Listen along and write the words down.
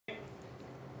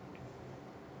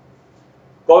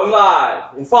Going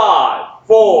live in 5,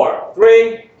 4,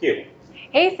 3, cue.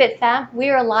 Hey Fit Fam, we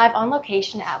are live on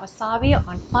location at Wasabi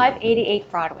on 588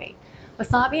 Broadway.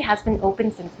 Wasabi has been open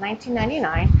since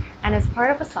 1999 and is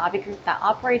part of Wasabigroup that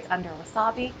operates under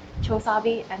Wasabi,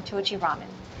 Chosabi, and Chochi Ramen.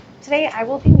 Today I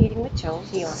will be meeting with Cho,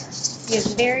 the owner. He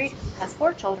is married, has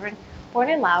 4 children, born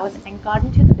in Laos, and got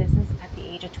into the business at the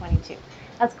age of 22.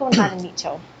 Let's go inside and meet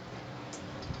Cho.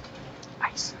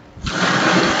 Nice.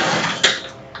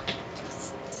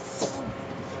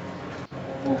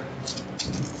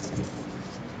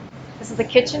 This is the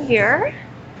kitchen here.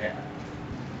 Yeah.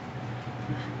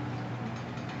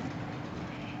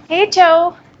 Hey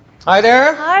Cho. Hi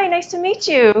there. Hi, nice to meet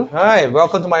you. Hi,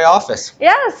 welcome to my office.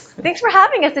 Yes, thanks for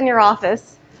having us in your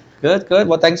office. Good, good.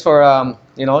 Well, thanks for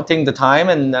taking the time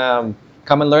and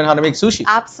come and learn how to make sushi.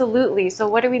 Absolutely. So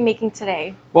what are we making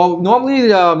today? Well,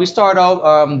 normally we start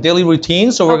out daily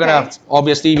routine, so we're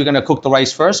gonna cook the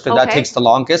rice first because that takes the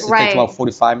longest. It takes about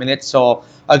 45 minutes. So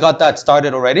I got that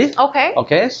started already. Okay.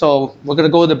 Okay. So we're gonna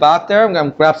go to the back there. I'm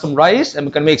gonna grab some rice and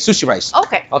we're gonna make sushi rice.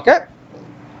 Okay. Okay.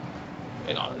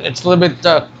 It's a little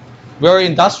bit very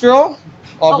industrial.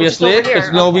 Obviously,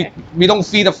 we don't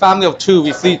feed a family of 2.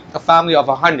 We feed a family of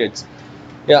 100.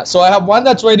 Yeah. So I have one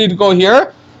that's ready to go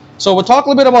here. So we'll talk a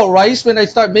little bit about rice when I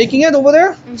start making it over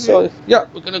there. So yeah,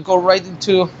 we're gonna go right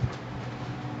into.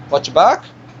 Watch your back.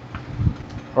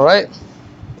 All right.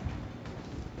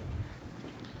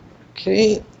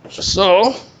 Okay.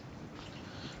 So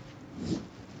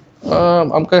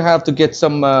I'm gonna have to get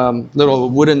some little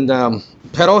wooden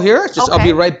pedal here. I'll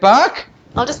be right back.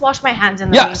 I'll just wash my hands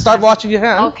in the Yeah, start washing your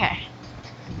hands. Okay.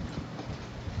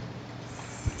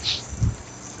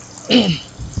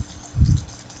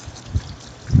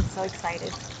 I'm so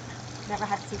excited. Never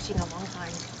had sushi in a long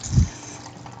time.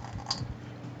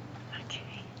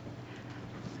 Okay.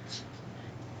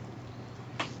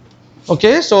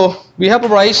 Okay, so we have a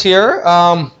rice here.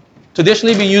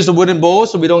 Traditionally, we use a wooden bowl,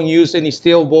 so we don't use any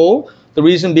steel bowl. The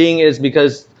reason being is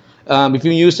because if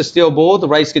you use the steel bowl, the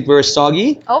rice gets very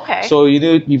soggy. Okay. So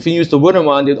if you use the wooden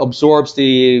one, it absorbs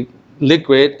the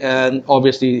liquid, and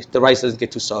obviously the rice doesn't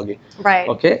get too soggy. Right.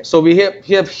 Okay. So we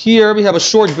have a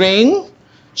short grain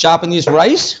Japanese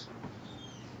rice.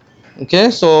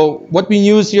 Okay. So what we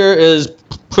use here is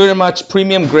pretty much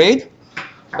premium grade.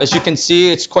 As you can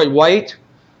see, it's quite white.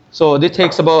 So this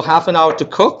takes about half an hour to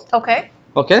cook. Okay.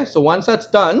 Okay. So once that's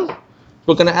done,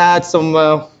 we're gonna add some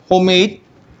homemade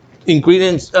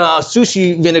ingredients,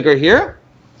 sushi vinegar here.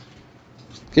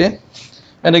 Okay,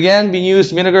 and again we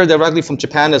use vinegar directly from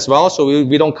Japan as well, so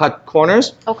we don't cut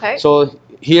corners. Okay. So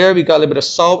here we got a little bit of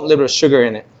salt, a little bit of sugar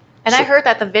in it. And I heard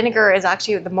that the vinegar is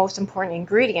actually the most important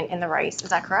ingredient in the rice.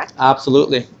 Is that correct?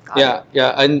 Absolutely. Yeah.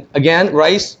 And again,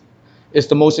 rice is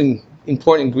the most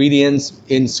important ingredients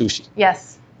in sushi.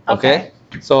 Yes. Okay.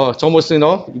 So it's almost,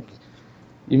 you're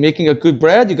making a good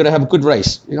bread, you're gonna have a good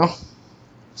rice.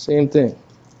 Same thing.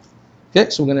 Okay,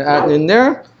 so we're gonna add it in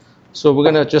there. So we're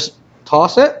gonna just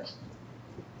toss it.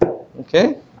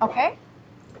 Okay. Okay.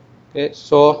 Okay,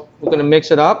 so we're gonna mix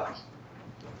it up.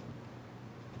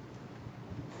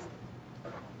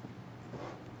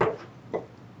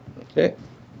 Okay.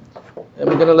 And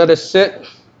we're gonna let it sit.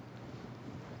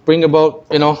 Bring about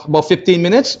 15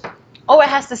 minutes. Oh, it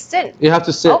has to sit. You have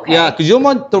to sit. Okay. Yeah, because you don't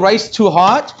want the rice too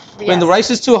hot. Yes. When the rice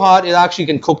is too hot, it actually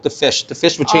can cook the fish. The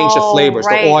fish will change the flavors.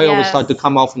 The oil will start to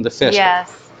come out from the fish.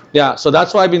 Yes. Yeah, so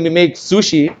that's why when we make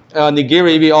sushi,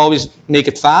 nigiri, we always make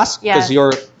it fast because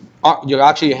your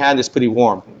hand is pretty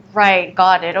warm. Right,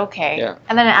 got it. Okay. Yeah.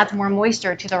 And then it adds more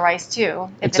moisture to the rice too.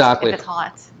 If it's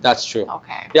hot. That's true.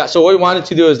 Okay. Yeah, so what we wanted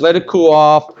to do is let it cool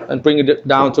off and bring it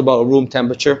down to about room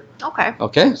temperature. Okay.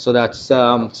 Okay, so that's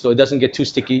so it doesn't get too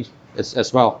sticky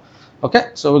as well.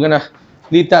 Okay, so we're gonna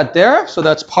leave that there. So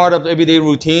that's part of the everyday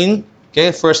routine.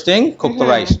 Okay, first thing, cook the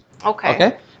rice. Okay.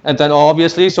 Okay, and then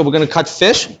obviously, so we're gonna cut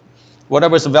fish,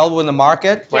 whatever's available in the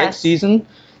market, right? Season.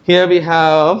 Here we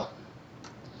have.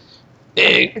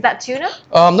 Is that tuna?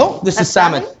 No, this is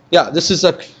salmon. Yeah, this is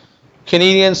a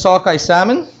Canadian sockeye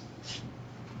salmon.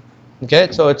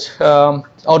 Okay, so it's out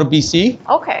of BC.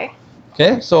 Okay.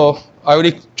 Okay, so I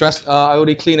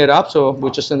already cleaned it up, so we're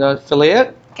just gonna fillet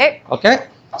it. Okay. Okay,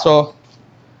 so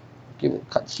give it a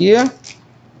cut here.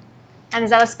 And is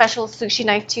that a special sushi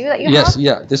knife too that you have? Yes,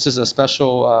 yeah, this is a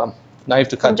special knife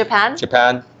to cut. From Japan?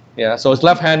 Japan, yeah, so it's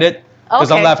left-handed.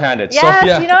 Because I'm left-handed. Yes, so,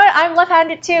 yeah. You know what? I'm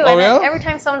left-handed too. Oh, really? Every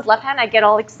time someone's left-handed, I get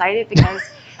all excited because,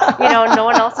 no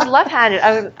one else is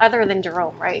left-handed other than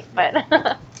Jerome, right? But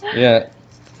yeah.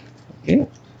 Okay.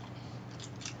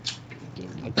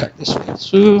 I'll cut this right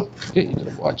through. Okay, you're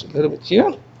gonna watch a little bit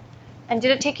here. And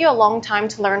did it take you a long time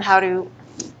to learn how to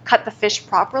cut the fish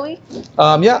properly?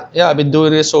 Yeah, I've been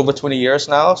doing this over 20 years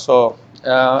now. So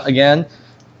again,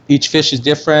 each fish is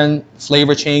different,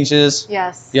 flavor changes.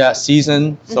 Yes. Yeah,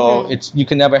 season. So you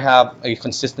can never have a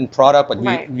consistent product, but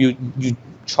Right. you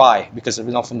try because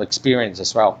from experience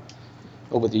as well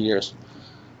over the years.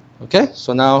 Okay,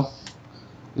 so now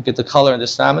look at the color of the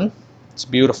salmon. It's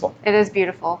beautiful. It is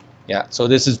beautiful. Yeah, so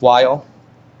this is wild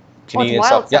Canadian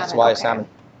wild stuff. Yeah, it's salmon, wild okay. salmon.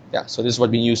 Yeah, so this is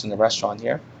what we use in the restaurant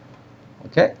here.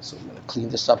 Okay, so I'm gonna clean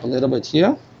this up a little bit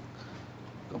here.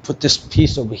 I'll put this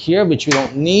piece over here, which we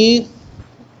don't need.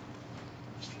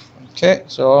 Okay,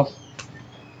 so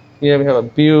here we have a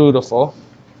beautiful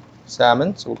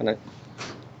salmon. So we're gonna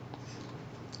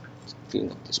clean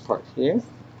up this part here.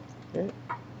 Okay.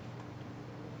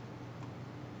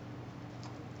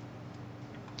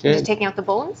 You're Okay. just taking out the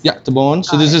bones? Yeah, the bone.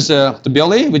 So Got this it. is the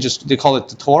belly, which is they call it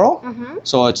the toro.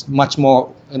 So it's much more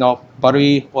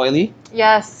buttery, oily.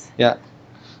 Yes. Yeah.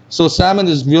 So salmon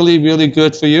is really, really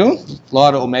good for you. A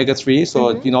lot of omega-3. So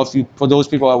if you for those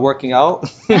people who are working out,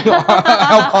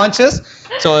 health conscious.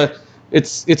 So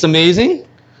it's amazing.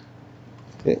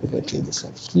 Okay, I'm gonna clean this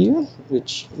up here,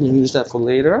 which we'll use that for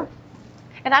later.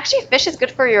 And actually, fish is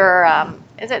good for your.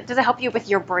 Does it help you with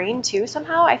your brain too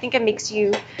somehow? I think it makes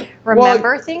you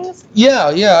remember things.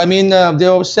 Yeah. I mean, they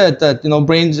always said that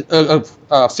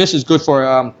fish is good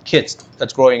for kids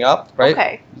that's growing up, right?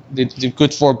 Okay. They're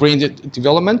good for brain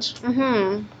development.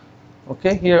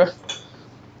 Okay, here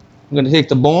I'm gonna take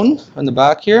the bone on the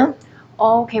back here.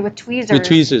 Oh, okay, with tweezers. With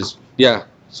tweezers, yeah.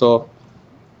 So.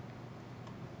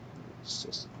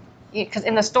 Because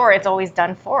in the store, it's always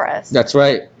done for us. That's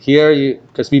right. Here,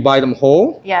 because we buy them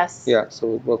whole. Yes. Yeah.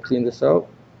 So we'll clean this out.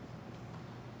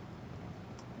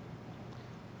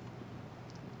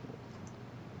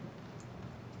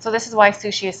 So this is why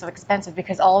sushi is so expensive,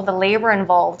 because all of the labor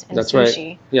involved in That's sushi.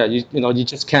 right. Yeah. You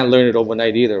just can't learn it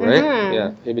overnight either, right?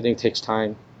 Yeah. Everything takes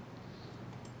time.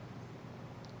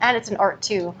 And it's an art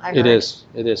too. I It heard. is,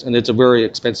 and it's a very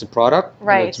expensive product.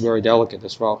 Right. And it's very delicate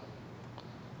as well.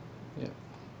 Yeah.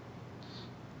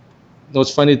 The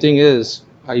most funny thing is,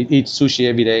 I eat sushi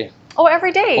every day. Oh,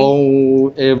 every day? Oh,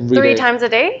 every day. 3 times a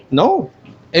day? No,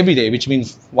 every day, which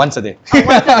means once a day. Oh,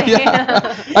 once a day.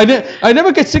 Yeah. I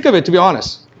never get sick of it, to be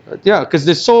honest. Yeah, because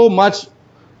there's so much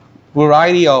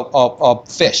variety of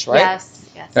fish, right? Yes.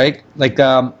 Right? Like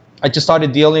I just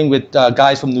started dealing with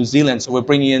guys from New Zealand, so we're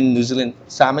bringing in New Zealand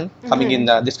salmon coming in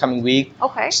this coming week.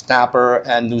 Okay. Snapper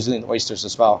and New Zealand oysters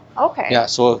as well. Okay. Yeah,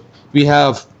 so we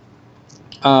have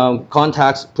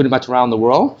contacts pretty much around the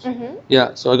world.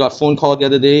 Yeah, so I got a phone call the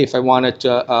other day if I wanted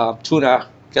tuna,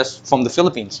 guess from the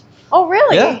Philippines. Oh,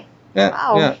 really? Yeah.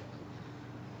 Wow. Yeah.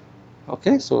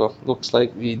 Okay, so looks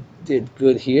like we did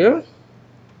good here.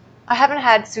 I haven't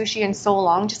had sushi in so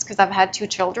long just because I've had 2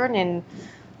 children in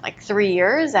like 3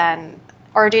 years, and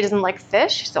RJ doesn't like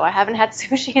fish, so I haven't had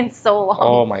sushi in so long.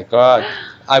 Oh my God,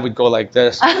 I would go like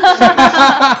this.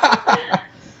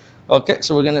 Okay,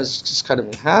 so we're gonna just cut them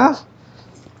in half.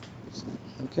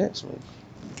 Okay, so we'll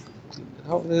clean it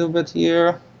out a little bit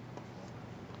here.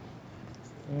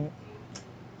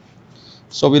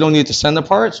 So we don't need the center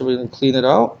part, so we're gonna clean it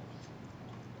out.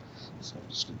 So I'm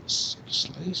just gonna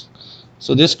slice.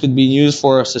 So this could be used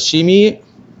for sashimi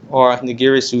or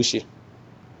nigiri sushi.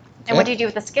 And what do you do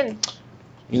with the skin?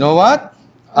 You know what?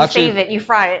 You save it, you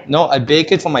fry it. No, I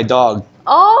bake it for my dog.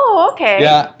 Oh, okay.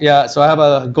 Yeah. So I have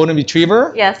a golden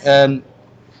retriever. Yes. And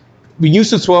we used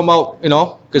to throw him out,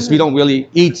 because we don't really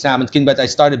eat salmon skin, but I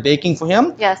started baking for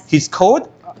him. Yes. His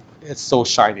coat, it's so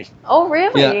shiny. Oh,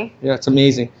 really? Yeah, it's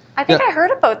amazing. I think I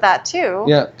heard about that too.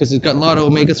 Yeah, because it's got a lot of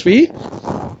omega-3.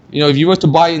 If you were to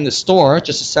buy in the store,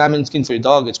 just a salmon skin for your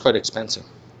dog, it's quite expensive.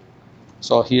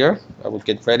 So here, I would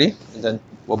get ready, and then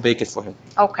we'll bake it for him.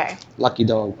 Okay. Lucky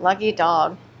dog. Lucky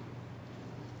dog.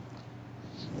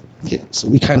 Okay, so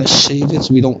we kind of shave it,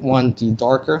 so we don't want the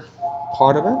darker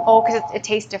part of it. Oh, because it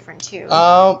tastes different too.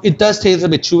 It does taste a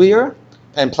bit chewier,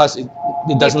 and plus it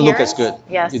doesn't look as good.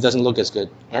 Yes. It doesn't look as good,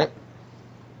 right?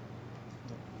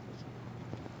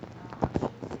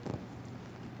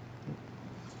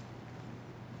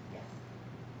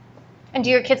 And do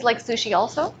your kids like sushi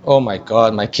also? Oh my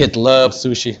God, my kid loves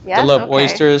sushi. Yes? They love Okay.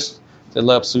 oysters. They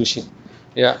love sushi.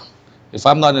 Yeah. If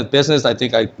I'm not in business, I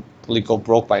think I'd probably go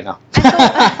broke by now.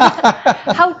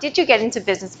 How did you get into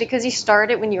business? Because you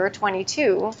started when you were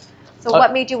 22. So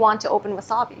what made you want to open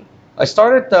Wasabi? I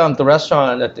started the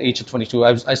restaurant at the age of 22.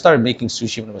 I started making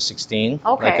sushi when I was 16,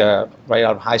 Okay. like right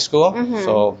out of high school.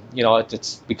 So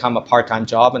it's become a part-time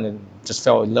job, and then just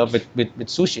fell in love with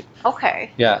sushi.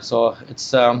 Okay. Yeah, so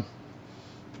it's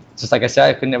just like I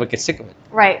said, I could never get sick of it.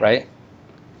 Right. Right.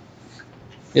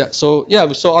 Yeah. So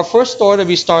our first store that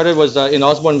we started was in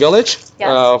Osborne Village.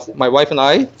 Yes. My wife and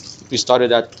I, we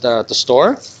started at the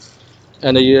store,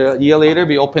 and a year later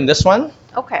we opened this one.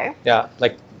 Okay. Yeah,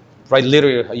 like right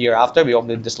literally a year after we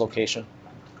opened this location.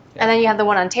 And then you have the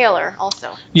one on Taylor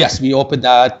also. Yes, we opened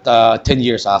that 10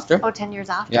 years after. Oh, 10 years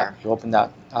after. Yeah, we opened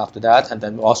that after that, and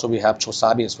then also we have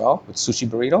Chosabi as well with sushi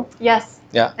burrito. Yes.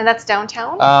 Yeah. And that's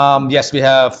downtown? Yes, we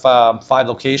have 5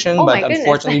 locations, Oh, but my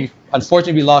goodness.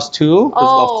 unfortunately we lost 2 because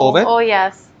of COVID. Oh,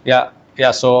 yes. Yeah,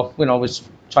 yeah. So we're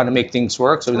trying to make things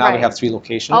work. So now we Right. have 3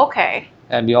 locations. Okay.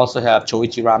 And we also have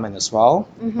Chochi Ramen as well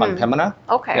on Pemina.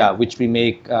 Okay. Yeah, which we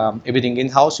make everything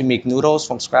in-house. We make noodles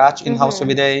from scratch in-house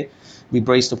every day. We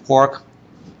braise the pork,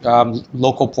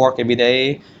 local pork every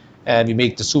day, and we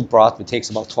make the soup broth. It takes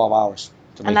about 12 hours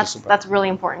to And make the soup broth. that's really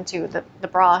important too, the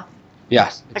broth.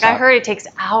 Yes. Like I heard it takes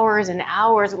hours and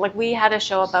hours. Like we had a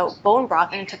show about bone broth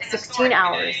and it took 16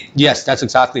 hours. Yes, that's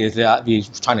exactly it. Yeah, we're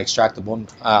trying to extract the bone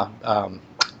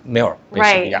marrow. Basically.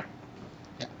 Right. Yeah.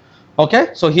 Yeah. Okay,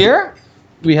 so here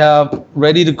we have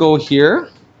ready to go here,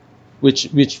 which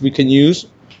we can use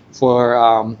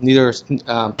for neither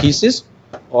pieces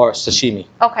or sashimi.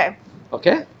 Okay.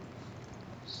 Okay.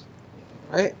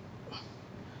 Right.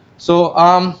 So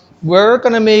we're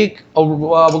gonna make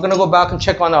we're gonna go back and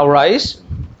check on our rice,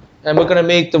 and we're gonna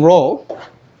make the roll.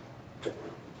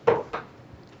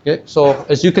 Okay. So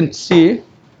as you can see,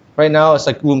 right now it's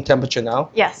like room temperature now.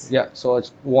 Yes. Yeah. So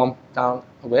it's warmed down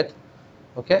a bit.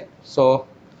 Okay. So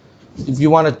if you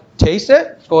want to taste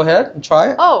it, go ahead and try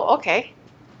it. Oh, okay.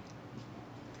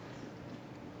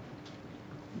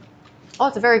 Oh,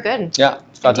 it's very good. Yeah.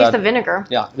 It's I got taste that. the vinegar.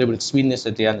 Yeah. A little bit of sweetness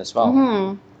at the end as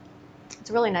well.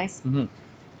 It's really nice.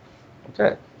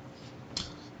 Okay.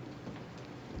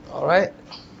 All right.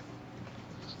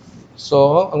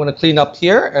 So I'm gonna clean up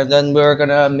here, and then we're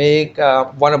gonna make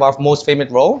one of our most famous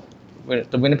roll,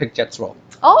 the Winnipeg Jets roll.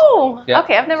 Oh, Yeah.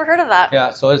 okay. I've never heard of that.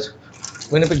 Yeah. So it's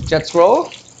Winnipeg Jets roll.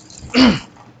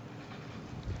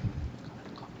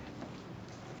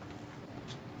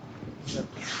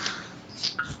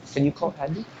 Can you call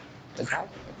Andy? The guy?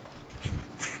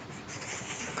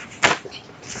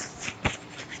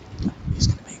 He's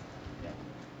gonna make.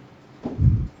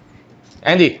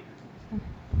 Andy.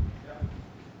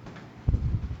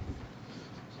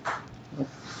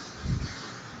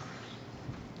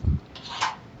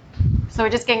 So we're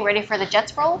just getting ready for the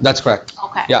Jets roll? That's correct.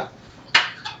 Okay. Yeah.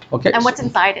 Okay. And what's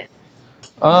inside it?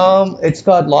 It's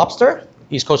got lobster,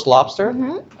 East Coast lobster,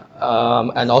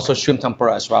 and also shrimp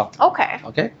tempura as well. Okay.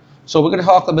 Okay. So we're gonna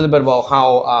talk a little bit about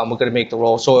how we're gonna make the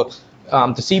roll. So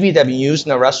the seaweed that we use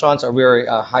in our restaurants are very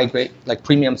high grade, like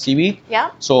premium seaweed.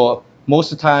 Yeah. So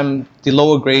most of the time, the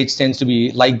lower grades tends to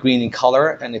be light green in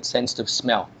color, and it tends to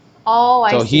smell. Oh,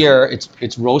 I see. So here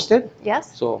it's roasted.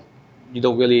 Yes. So you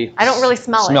don't really. I don't really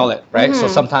smell it. it, right? So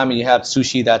sometimes when you have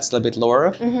sushi that's a little bit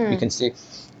lower, you can see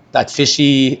that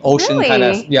fishy ocean kind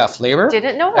of Really? flavor.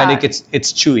 Didn't know And that.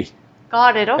 it's chewy.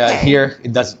 Got it. Okay. Here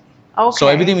it doesn't. Okay. So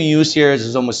everything we use here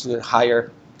is almost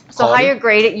higher. So quality. higher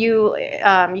grade, you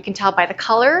can tell by the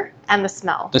color and the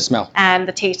smell. The smell. And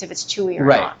the taste if it's chewy or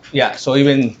Right. not. Yeah. So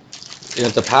even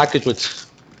the package with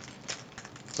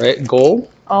gold.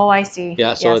 Oh, I see.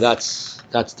 Yeah. So Yes.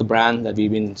 that's the brand that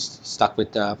we've been stuck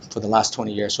with for the last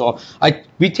 20 years. So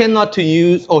we tend not to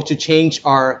use or to change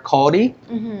our quality.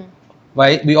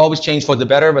 Right. We always change for the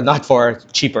better, but not for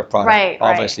cheaper product. Right,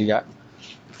 Obviously. Yeah.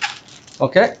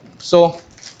 Okay. So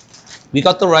we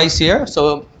got the rice here.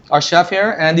 So our chef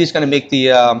here, Andy's gonna make the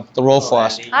roll for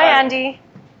us. Hi, Andy.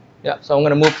 Yeah, so I'm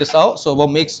gonna move this out. So we'll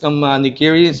make some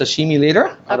nigiri and sashimi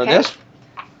later out of Okay. this.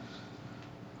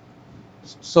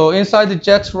 So inside the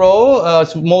Jets roll,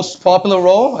 it's the most popular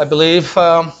roll, I believe.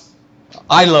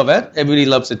 I love it. Everybody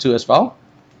loves it too as well.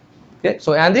 Okay,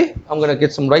 so Andy, I'm gonna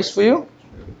get some rice for you.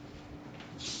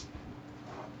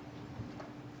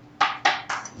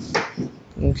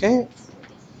 Okay.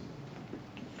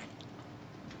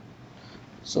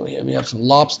 So here we have some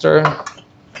lobster.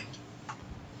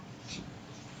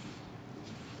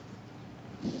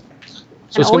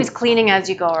 So And it's always gonna- cleaning as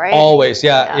you go, right? Always,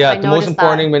 Yeah, yeah. I The most noticed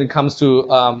important that. thing when it comes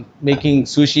to making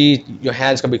sushi, your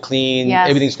hands gotta be clean. Yes.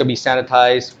 Everything's gonna be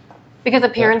sanitized. Because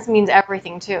appearance means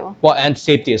everything too. Well, and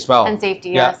safety as well. And safety,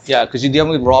 Yeah, yes. yeah, because you're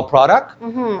dealing with raw product,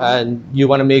 and you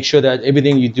want to make sure that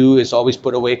everything you do is always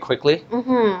put away quickly.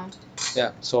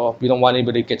 Yeah, so we don't want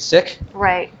anybody to get sick.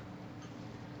 Right.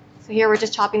 So here we're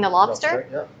just chopping the lobster.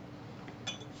 Yeah.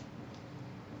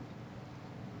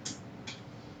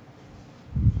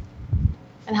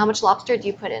 And how much lobster do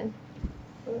you put in?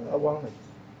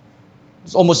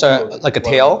 It's almost like a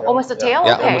tail. Almost a tail?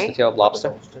 Yeah, Okay. almost a tail of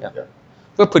lobster. Yeah.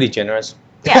 We're pretty generous.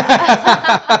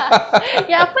 Yeah.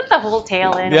 Yeah, put the whole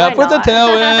tail in. Yeah, why put the not? tail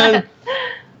in.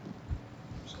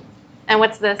 And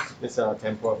what's this? It's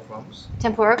tempura crumbs.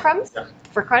 Tempura crumbs? Yeah.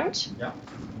 For crunch? Yeah.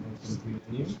 Some green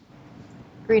onion.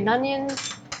 Green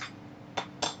onions.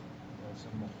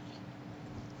 Some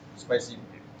spicy.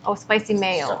 Oh, spicy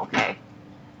mayo. Yeah. Okay.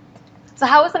 So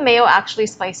how is the mayo actually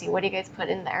spicy? What do you guys put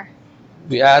in there?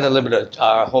 We add a little bit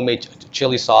of homemade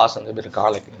chili sauce and a little bit of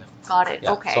garlic. Got it.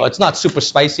 Yeah. Okay. So it's not super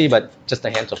spicy, but just a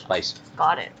hint of spice.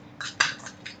 Got it.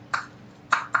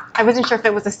 I wasn't sure if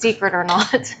it was a secret or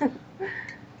not.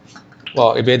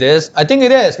 Well, if it is, I think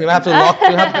it is. We might have to lock.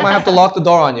 Might have to lock the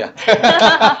door on you.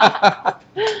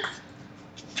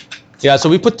 Yeah. So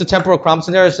we put the tempura crumbs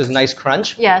in there. It's a nice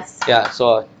crunch. Yes. Yeah.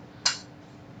 So.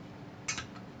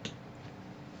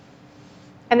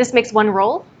 And this makes one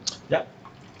roll? Yeah.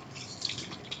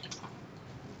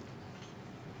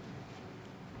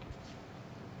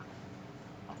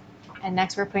 And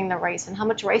next we're putting the rice in. How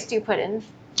much rice do you put in?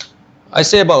 I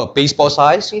say about baseball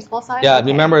size. Baseball size? Yeah, Okay.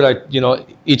 remember that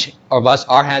each of us,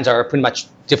 our hands are pretty much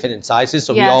different in sizes,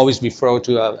 so we Yes. always refer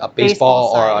to a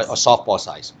baseball or a size. softball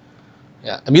size.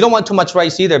 Yeah, and we don't want too much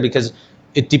rice either because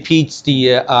it defeats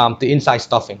the inside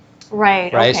stuffing,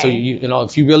 Right. right? Okay. So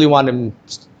if you really want to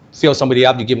fill somebody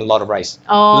up, you give them a lot of rice,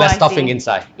 Oh, less I stuffing see.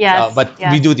 inside. Yes, But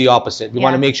yes. we do the opposite. We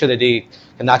want to Yes. make sure that they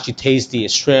can actually taste the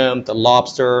shrimp, the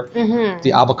lobster, Mm-hmm.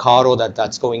 the avocado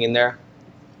that's going in there.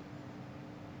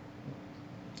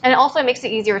 And it also makes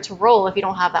it easier to roll if you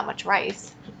don't have that much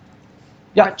rice.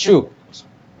 Yeah, But true.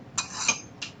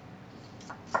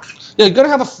 Yeah, you're gonna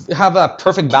have a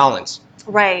perfect balance.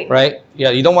 Right. Right?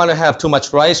 Yeah, you don't want to have too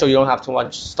much rice or you don't have too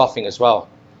much stuffing as well.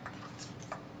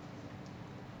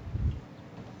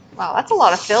 Wow, that's a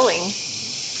lot of filling.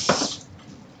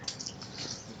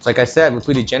 Like I said, we're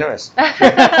pretty generous.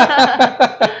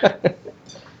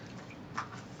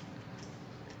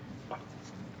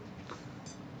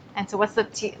 And so what's the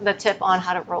tip on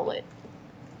how to roll it?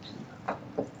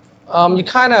 You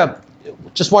kind of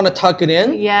just want to tuck it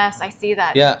in. Yes, I see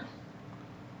that. Yeah.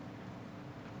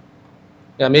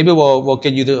 Yeah, maybe we'll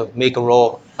get you to make a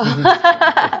roll.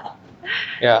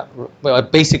 Yeah, well, a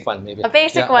basic one maybe. A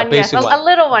basic Yeah, one, a basic yes. one. A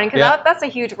little one, because Yeah. that's a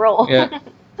huge roll. Yeah.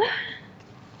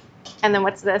 And then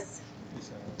what's this?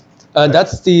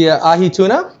 That's the ahi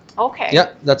tuna. Okay. Yeah,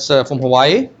 that's from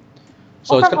Hawaii.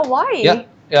 Oh, it's from gonna, Hawaii? Yeah,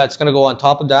 yeah, it's gonna go on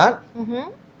top of that.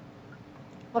 Mm-hmm.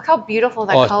 Look how beautiful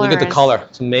that Oh, color look at the is. color.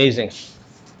 It's amazing.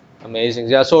 Amazing.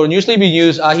 Yeah, so usually we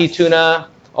use ahi tuna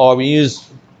or we use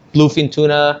bluefin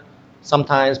tuna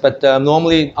sometimes, but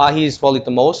normally ahi is probably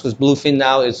the most because bluefin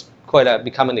now is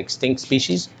become an extinct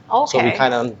species. Okay. So we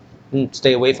kind of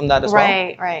stay away from that as well.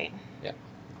 Right, right. Yeah.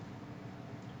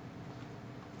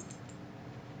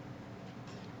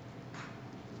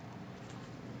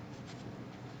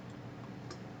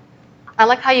 I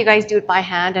like how you guys do it by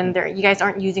hand and you guys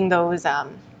aren't using those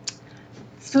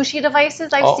sushi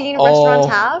devices I've seen restaurants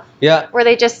have. Yeah. Where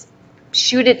they just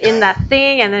shoot it in that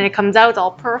thing and then it comes out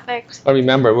all perfect. But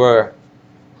remember,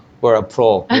 we're a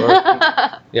pro.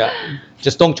 Yeah.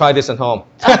 Just don't try this at home.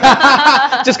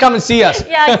 Just come and see us.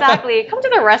 Yeah, exactly. Come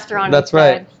to the restaurant. That's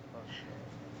instead. right.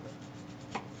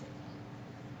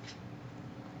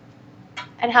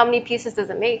 And how many pieces does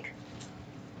it make?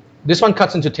 This one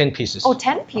cuts into 10 pieces. Oh,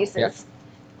 10 pieces. Yeah.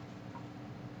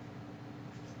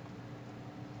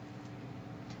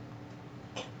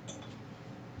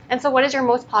 And so what is your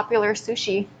most popular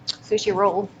sushi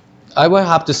roll? I would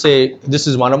have to say this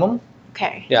is one of them.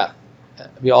 Okay. Yeah.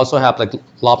 We also have like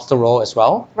lobster roll as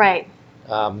well, Right.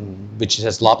 which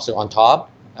has lobster on top.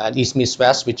 And East meets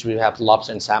West, which we have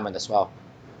lobster and salmon as well.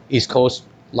 East Coast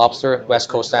lobster, West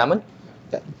Coast salmon.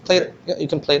 Yeah, plate it. Yeah, you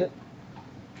can plate it.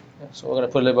 Yeah, so we're gonna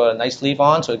put a little bit of nice leaf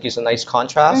on, so it gives a nice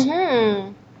contrast.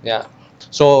 Mm-hmm. Yeah.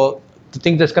 So the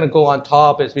thing that's gonna go on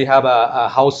top is we have a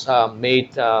house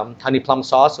made honey plum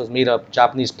sauce. So it's made of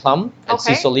Japanese plum and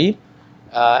Okay. sesame leaf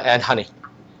and honey.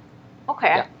 Okay.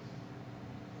 Yeah.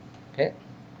 Okay.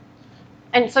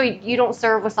 And so you don't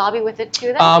serve wasabi with it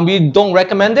too then? We don't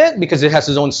recommend it because it has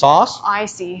its own sauce. I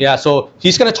see. Yeah, so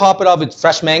he's gonna top it off with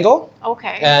fresh mango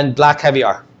Okay. and black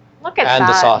caviar Look at and that.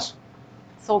 the sauce.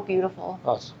 So beautiful.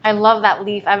 Oh, I love that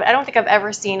leaf. I don't think I've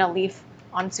ever seen a leaf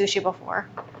on sushi before.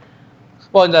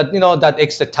 well, that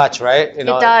extra touch, right? It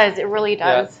does. It really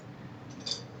Yeah. does.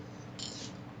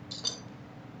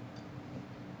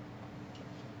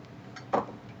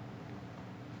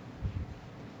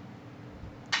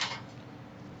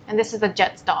 And this is the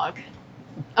Jets dog.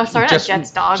 Oh, sorry, not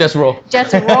Jets dog. Just roll.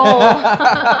 Jets roll.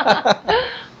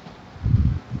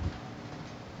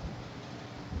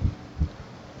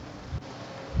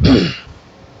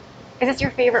 Is this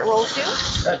your favorite roll too?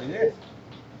 Yeah, it is.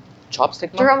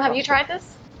 chopstick. Jerome, have you tried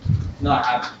this? No, I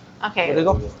haven't. Okay. There you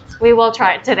go. We will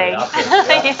try it today. Okay.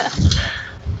 Yeah.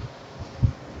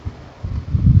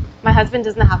 My husband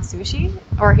doesn't have sushi,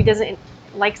 or he doesn't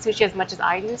like sushi as much as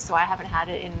I do, so I haven't had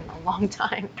it in a long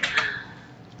time.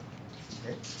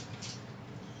 Okay.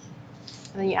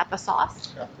 And then you add the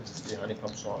sauce. Yeah, this is the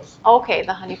honeycomb sauce. Okay,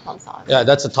 the honey plum sauce. Yeah,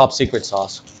 that's a top secret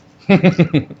sauce.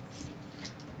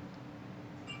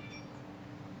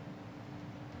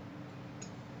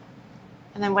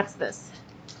 And then what's this?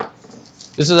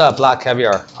 This is a black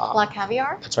caviar. Black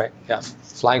caviar? That's right. Yeah,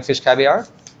 flying fish caviar.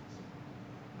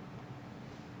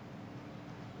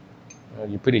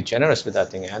 You're pretty generous with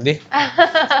that thing, Andy.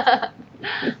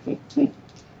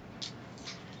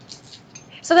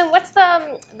 So then what's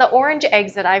the orange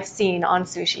eggs that I've seen on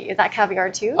sushi? Is that caviar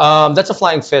too? That's a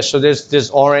flying fish. So there's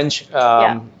orange,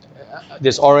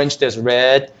 there's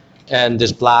red, and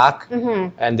there's black,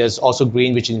 and there's also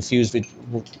green, which is infused with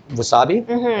wasabi,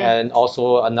 and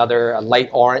also another light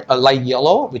orange, a light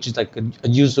yellow, which is like a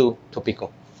yuzu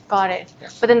topiko. Got it. Yeah.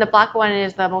 But then the black one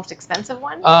is the most expensive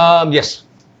one? Yes.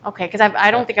 Okay, because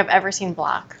I don't think I've ever seen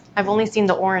black. I've only seen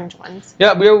the orange ones.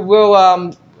 Yeah,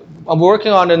 I'm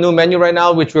working on a new menu right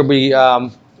now, which will be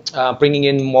bringing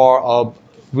in more of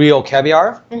real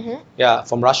caviar, yeah,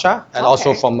 from Russia, and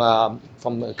also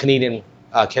from Canadian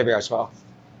caviar as well.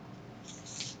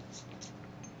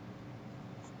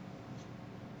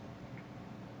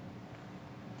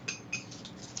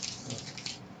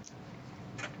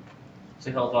 Say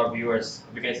hello to our viewers.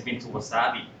 Have you guys been to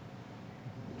Wasabi?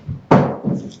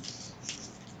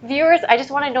 Viewers, I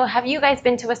just want to know, have you guys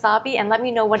been to Wasabi? And let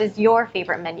me know what is your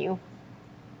favorite menu.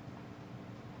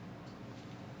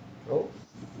 Oh,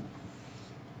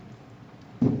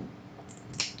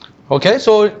 Okay,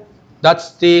 so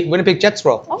that's the Winnipeg Jets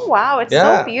roll. Oh, wow. It's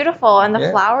Yeah. so beautiful. And the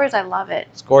Yeah. flowers, I love it.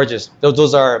 It's gorgeous.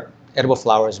 Those are edible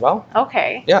flowers as well.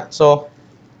 Okay. Yeah, so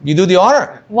you do the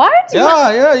honor. What?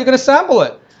 Yeah, you're gonna sample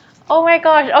it. Oh my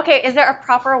gosh. Okay, is there a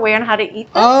proper way on how to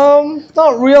eat this?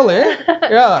 Not really.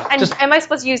 Yeah. And just am I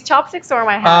supposed to use chopsticks or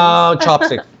my hands?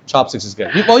 chopstick. Chopsticks is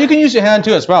good. Well, you can use your hand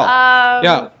too as well.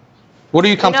 Yeah. What are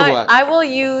you comfortable with? I will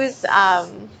use, I'll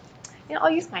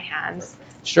use my hands.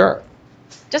 Sure.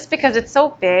 Just because it's so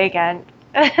big and,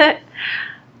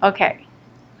 okay.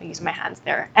 I'll use my hands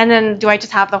there. And then do I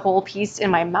just have the whole piece in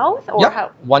my mouth? Or Yep.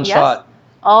 how? One Yes? shot.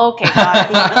 Okay,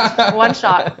 got it. One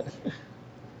shot.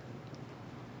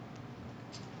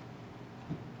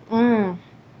 Mmm.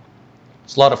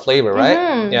 It's a lot of flavor, right?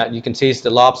 Mhm. Yeah, you can taste the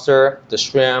lobster, the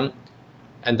shrimp,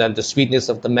 and then the sweetness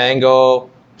of the mango,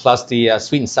 plus the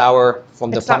sweet and sour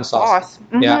from the It's plum that sauce.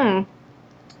 Mhm. Yeah.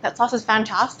 That sauce is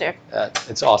fantastic.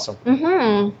 It's awesome.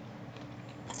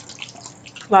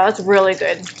 Wow, that's really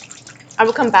good. I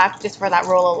will come back just for that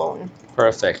roll alone.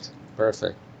 Perfect.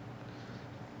 Perfect.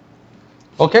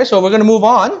 Okay, so we're gonna move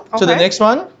on to the Okay. next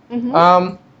one.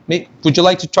 Would you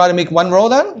like to try to make one roll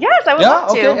then? Yes, I would Yeah.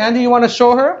 love to. Okay. Andy, you want to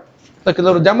show her like a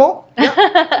little demo?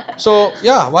 Yeah. So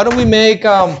yeah, why don't we make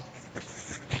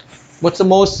what's the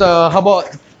most? How about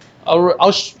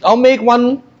I'll make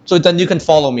one so then you can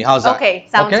follow me. How's that? Okay,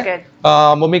 sounds good.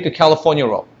 We'll make a California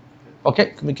roll.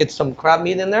 Okay. Can we get some crab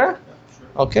meat in there?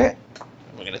 Okay.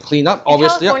 We're gonna clean up. The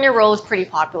Obviously. California roll is pretty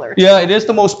popular. Yeah, it is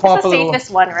the most It's the popular.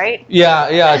 safest one, right?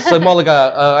 Yeah. It's more like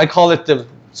I call it the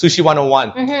sushi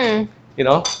 101. You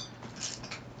know.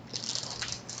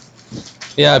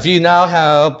 Yeah, if you now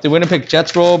have the Winnipeg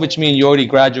Jets roll, which means you already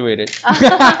graduated.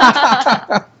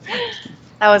 That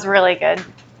was really good.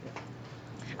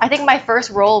 I think my first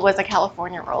roll was a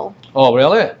California roll Oh,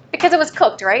 really? because it was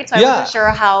cooked, right? So I Yeah. wasn't sure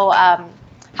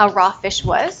how raw fish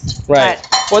was. Right. But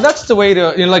Well, that's the way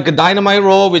to, like a dynamite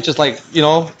roll, which is like,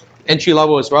 entry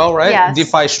level as well, right? Yes. Deep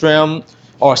fried shrimp,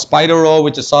 or spider roll,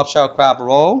 which is soft shell crab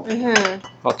roll.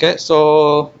 Okay,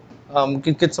 so you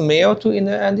can get some mayo too in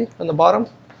there, Andy, on the bottom.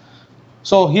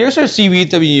 So here's our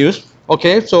seaweed that we use.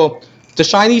 Okay, so the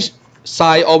shiny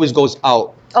side always goes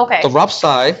out. Okay. The rough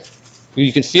side,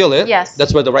 you can feel it. Yes.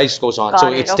 That's where the rice goes on. Got So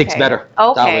it, it sticks okay. better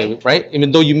Okay. that way, right?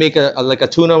 Even though you make like a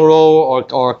tuna roll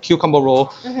or cucumber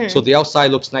roll, so the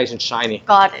outside looks nice and shiny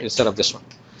Got it. instead of this one.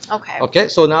 Okay. Okay,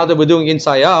 so now that we're doing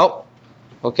inside out,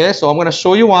 okay, so I'm gonna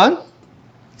show you one.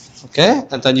 Okay,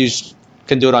 and then you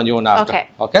can do it on your own after. Okay.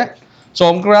 Okay. So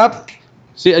I'm gonna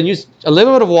use a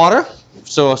little bit of water.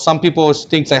 So some people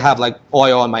think I have like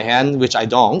oil on my hand, which I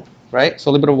don't, right? So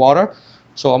a little bit of water.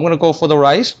 So I'm gonna go for the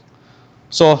rice.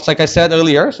 So like I said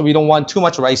earlier, so we don't want too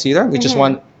much rice either. We just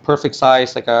want perfect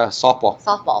size, like a softball.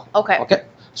 Softball. Okay. Okay.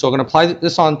 So I'm gonna apply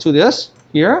this onto this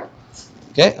here.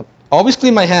 Okay. Always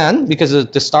clean my hand because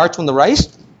the starch from the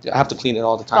rice, I have to clean it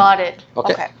all the time. Got it.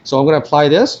 Okay. Okay. So I'm gonna apply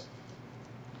this.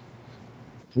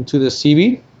 into the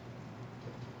seaweed.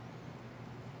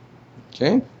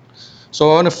 Okay.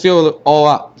 So I want to fill it all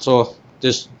up. So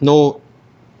there's no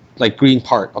like green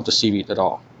part of the seaweed at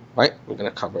all, right? We're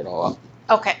gonna cover it all up.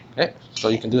 Okay. Okay. So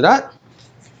you can do that.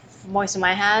 Moisten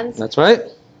my hands. That's right.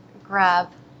 Grab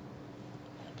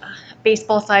a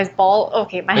baseball-sized ball.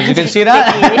 Okay, my As hands you can are see that?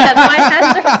 sticky. Yes, my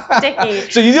hands are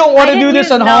sticky. So you don't want to do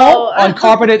this at home on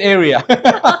carpeted area.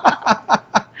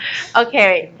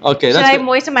 Okay. Okay. Should I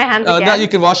moisten my hands again? Now you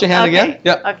can wash your hand again.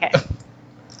 Yeah. Okay.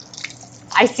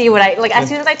 I see what I like. As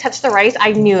soon as I touched the rice,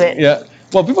 I knew it. Yeah.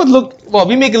 Well,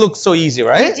 we make it look so easy,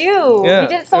 right? We do. Yeah. We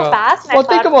did it so fast. And Well,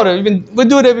 think about it. We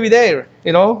do it every day.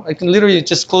 You know, I can literally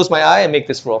just close my eye and make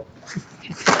this roll.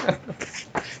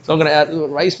 So I'm gonna add a little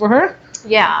rice for her.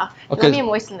 Yeah. Okay. Let me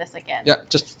moisten this again. Yeah.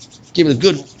 Just give it a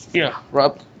good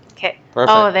rub. Okay.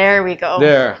 Perfect. Oh, there we go.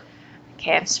 There.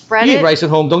 Okay, I'm spread You it. eat rice at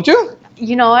home, don't you?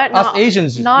 You know what? Us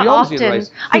Asians, not we always eat often.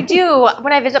 rice. I do.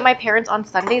 When I visit my parents on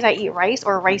Sundays, I eat rice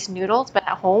or rice noodles, but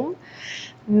at home,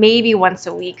 maybe once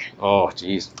a week. Oh,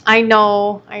 jeez. I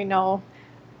know.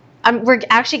 We're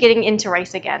actually getting into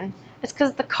rice again. It's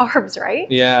because the carbs, right?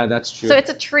 Yeah, that's true. So it's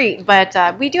a treat, but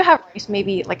we do have rice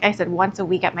maybe, like I said, once a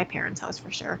week at my parents' house for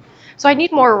sure. So I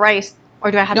need more rice, or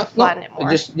do I have to flatten it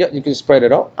more? You can spread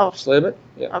it out. Oh. Just a little bit.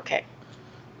 Yeah. Okay.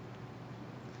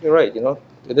 You're right. You know,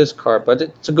 it is carb, but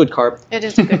it's a good carb. It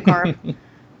is a good carb.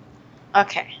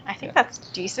 Okay, I think that's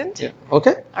decent. Yeah.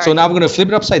 Okay. All So right. now we're gonna flip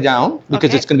it upside down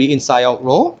because Okay. it's gonna be inside out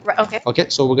roll. Right, okay. Okay.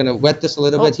 So we're gonna wet this a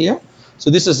little Oh. bit here.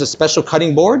 So this is a special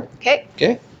cutting board. Okay,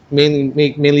 Okay.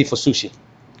 Mainly for sushi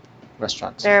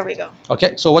restaurants. there we go.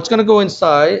 Okay. So what's gonna go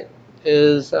inside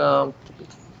is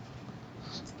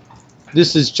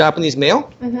this is Japanese mayo.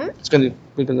 Mm-hmm.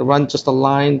 We're gonna run just a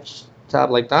line tab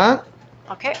like that.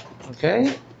 Okay.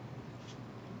 Okay.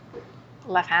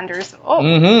 Left-handers. Oh,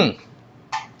 Mm-hmm.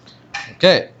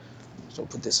 Okay. So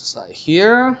put this aside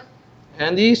here,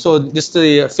 Andy. So this is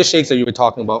the fish eggs that you were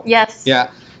talking about. yes.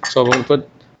 Yeah. So we're gonna put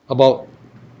about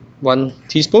 1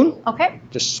 teaspoon. Okay.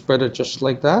 Just spread it just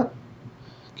like that.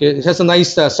 Okay. It has a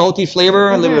nice salty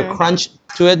flavor, a little bit of crunch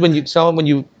to it when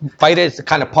you bite it. It's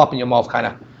kind of pop in your mouth, kind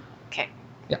of. Okay.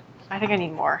 Yeah. I think I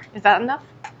need more. Is that enough?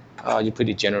 You're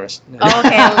pretty generous. Oh,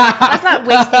 okay. Let's not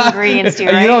waste the ingredients too,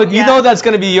 right? You know that's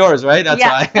gonna be yours, right? That's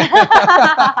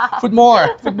why. Put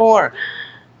more. Put more.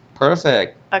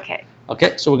 Perfect. Okay.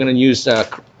 Okay, so we're gonna use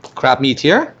crab meat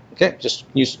here. Okay,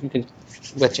 you can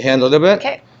wet your hand a little bit.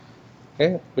 Okay.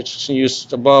 Okay, which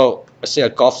use about, let's say, a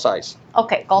golf size.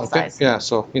 Okay, golf Okay. size. Yeah,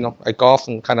 so I golf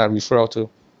and kind of refer to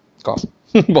golf.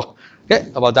 Okay,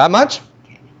 about that much.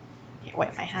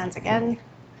 Wipe my hands again.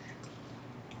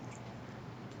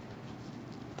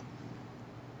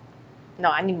 No,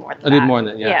 I need more than that. I need more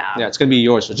than that. Yeah. Yeah, it's gonna be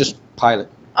yours. So just pile it.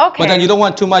 Okay. But then you don't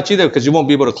want too much either because you won't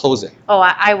be able to close it. Oh,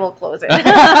 I will close it.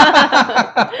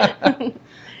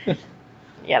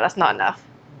 Yeah, that's not enough.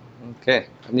 Okay,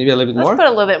 maybe a little bit more. Let's put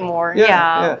a little bit more.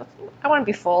 Yeah. I want to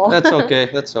be full. That's okay.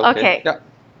 That's okay. Okay. Yeah.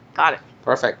 Got it.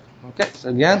 Perfect. Okay. So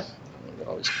again,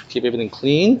 always keep everything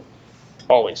clean.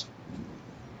 Always.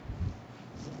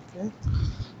 Okay.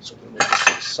 So we're gonna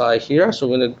move this side here. So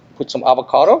we're gonna put some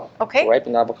avocado. Okay.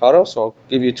 Ripened avocado. So I'll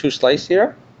give you 2 slices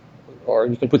here, or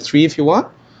you can put 3 if you want.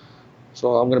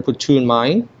 So I'm gonna put 2 in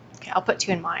mine. Okay, I'll put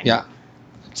 2 in mine. Yeah.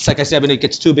 It's like I said, when it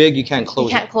gets too big, you can't close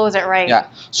it. You can't close it, right? Yeah.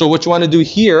 So what you want to do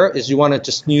here is you want to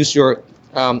just use your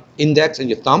index and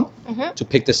your thumb to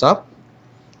pick this up.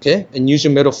 Okay. And use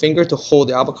your middle finger to hold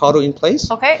the avocado in place.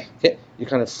 Okay. Okay. You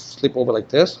kind of flip over like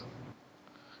this.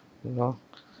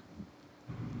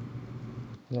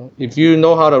 If you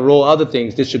know how to roll other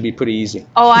things, this should be pretty easy.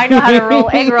 Oh, I know how to roll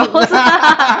egg rolls.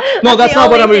 No, that's not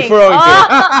what I'm referring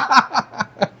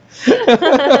to.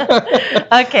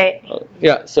 Okay.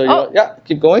 Yeah. So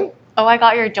keep going. Oh, I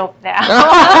got your joke now.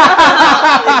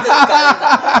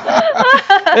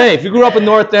 Hey, if you grew up in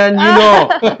North End, you know.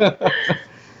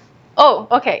 Oh,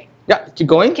 okay. Yeah, keep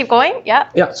going. Keep going. Yeah.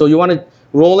 Yeah, so you want to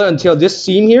roll it until this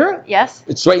seam here, Yes.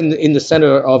 it's right in the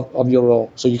center of your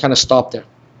roll. So you kind of stop there.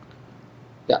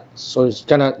 Yeah, so it's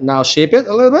kind of now shape it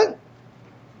a little bit.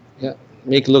 Yeah,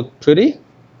 make it look pretty.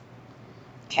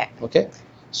 Okay. Okay,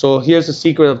 so here's the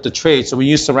secret of the trade. So we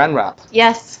use saran wrap.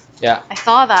 Yes. Yeah. I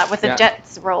saw that with the Yeah.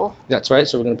 Jets roll. That's right.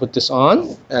 So we're going to put this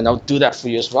on, and I'll do that for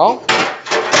you as well.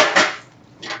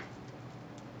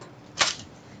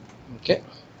 Okay.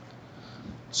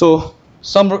 So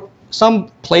some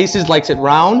places likes it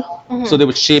round, so they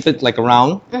would shape it like a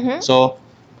round. So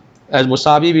as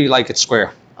wasabi, we like it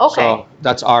square. Okay. So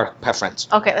that's our preference.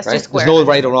 Okay, let's do Right? square. There's no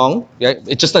right or wrong. Yeah,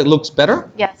 it just like looks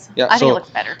better. Yes. Yeah, I think so it looks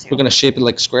better too. We're gonna shape it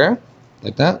like square,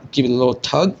 like that. Give it a little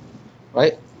tug,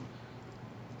 right?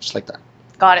 Just like that.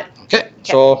 Got it. Okay,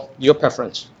 so your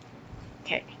preference.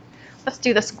 Okay. Let's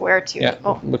do the square too. Yeah,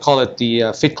 Oh, we call it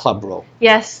the Fit Club roll.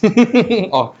 yes.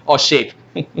 or shape.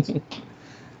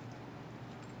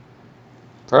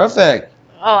 Perfect.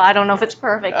 Oh, I don't know if it's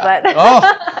perfect, but Oh.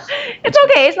 it's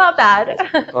okay. It's not bad.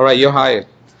 All right, you're hired.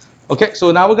 Okay,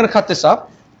 so now we're gonna cut this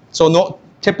up. So no,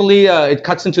 typically it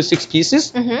cuts into 6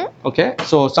 pieces. Mm-hmm. Okay,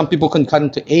 so some people can cut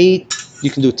into 8.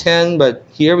 You can do 10, but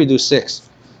here we do 6.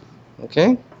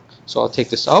 Okay, so I'll take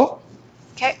this out.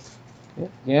 Okay.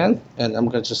 Again, and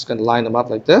I'm just gonna line them up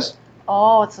like this.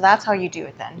 Oh, so that's how you do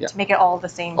it then, Yeah. to make it all the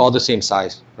same. All the same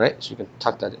size, right? So you can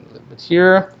tuck that in a little bit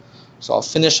here. So I'll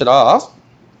finish it off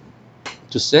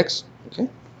to 6. Okay.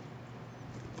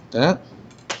 That.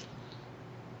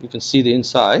 You can see the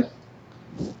inside,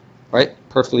 right?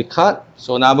 Perfectly cut.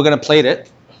 So now we're gonna plate it.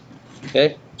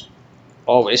 Okay.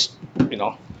 Always, you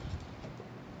know,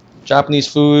 Japanese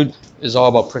food is all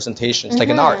about presentation. It's like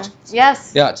an art.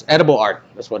 Yes. Yeah, it's edible art.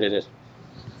 That's what it is.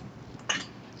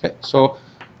 Okay, so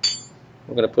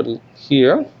we're gonna put it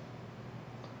here.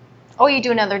 Oh, you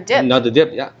do another dip. Another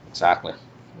dip, yeah, exactly.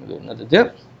 We'll do another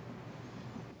dip.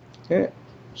 Okay,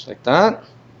 just like that.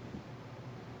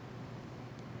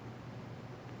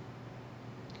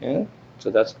 Okay,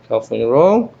 so that's the California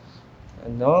roll.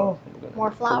 And now we're gonna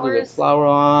More put a little flowers. flour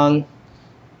on.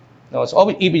 No, it's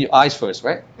always eat with your eyes first,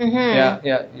 right? Mm-hmm.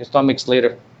 Yeah, your stomach's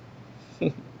later.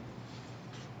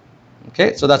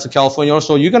 Okay, so that's the California roll.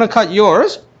 So you're gonna cut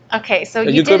yours. Okay, so Are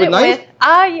you you good did with it knife? with.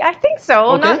 I think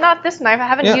so. Okay. Not this knife. I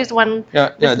haven't Yeah. used one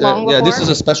Yeah, this long before. yeah. This is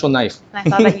a special knife. And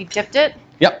I saw that you dipped it.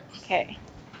 Yep. Okay.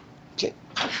 Okay.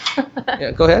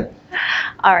 Yeah, go ahead.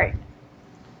 All right.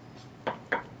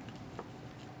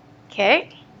 Okay.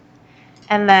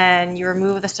 And then you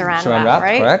remove the saran wrap,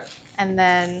 right? Correct. And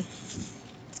then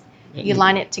you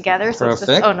line it together. So it's just,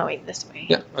 Perfect. oh no, wait, this way.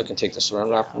 Yeah, I can take the saran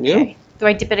wrap from Okay. you. Do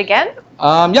I dip it again?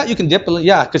 Yeah, you can dip it.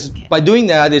 Yeah, because by doing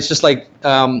that, it's just like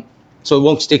so it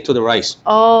won't stick to the rice.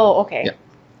 Oh, okay. Yeah.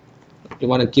 You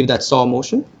want to give that saw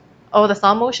motion. Oh, the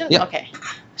saw motion? Yeah. Okay.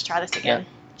 Let's try this again.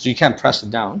 So you can't press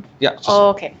it down. Yeah. Just, Oh,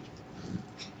 okay.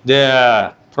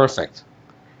 Yeah. Perfect.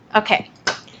 Okay.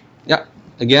 Yeah.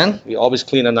 Again, we always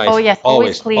clean a knife. Oh, yes,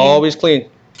 always clean. Always clean.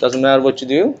 Doesn't matter what you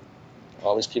do.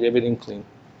 Always keep everything clean.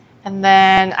 And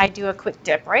then I do a quick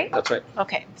dip, right? That's right.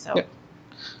 Okay, so Yeah.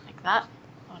 like that.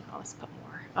 Oh no, let's put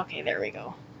more. Okay, there we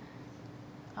go.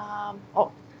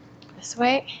 Oh, this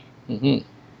way. Mm-hmm.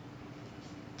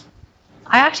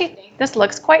 I actually think this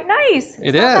looks quite nice.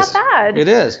 It It's not is. that bad. It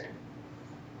is.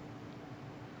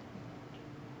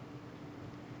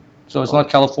 So it's not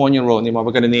California roll anymore.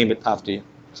 We're gonna name it after you.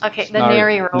 Okay, the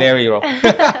neri roll. Neri roll.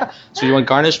 So you want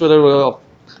garnish with your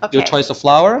Okay. choice of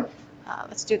flour?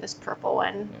 Let's do this purple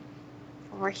one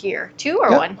over here. 2 or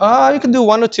Yeah. 1? You can do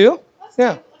 1 or 2.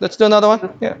 Yeah. Let's do another one.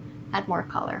 Yeah. Add more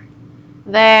color.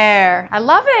 There. I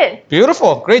love it.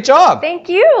 Beautiful. Great job. Thank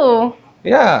you.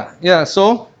 Yeah. Yeah.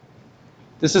 So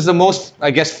this is the most,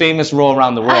 I guess, famous roll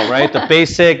around the world, right? The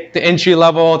basic, the entry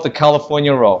level, the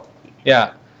California roll.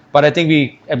 Yeah. But I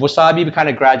think at Wasabi, we kind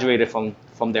of graduated from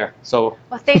there. So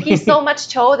Well, thank you so much,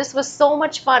 Cho. This was so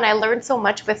much fun. I learned so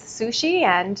much with sushi,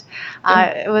 and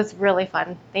it was really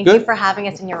fun. Thank you Good. for having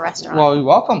us in your restaurant. well, you're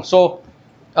welcome. So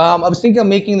I was thinking of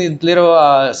making the little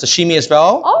sashimi as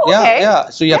well. Oh, Yeah, okay. yeah.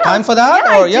 So you have time for that?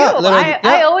 Yeah, or I do. little-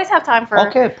 I always have time for,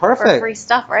 Okay, for perfect. free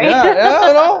stuff, right?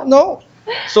 Yeah, no.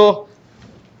 So,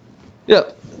 yeah,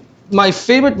 my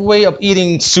favorite way of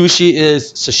eating sushi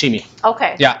is sashimi.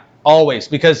 Okay. Yeah, always,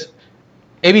 because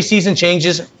every season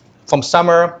changes from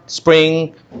summer,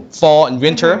 spring, fall, and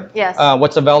winter. Mhm, yes.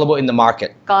 What's available in the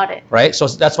market, Got it. right? So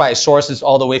that's why I source this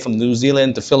all the way from New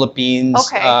Zealand to Philippines,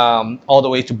 Okay. all the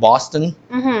way to Boston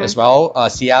Mhm. as well,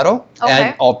 Seattle, Okay.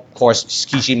 and of course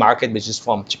Tsukiji market, which is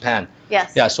from Japan.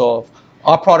 Yes. Yeah, so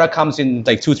our product comes in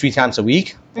like 2-3 times a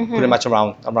week, Mhm. pretty much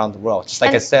around the world. Just like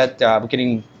And- I said, we're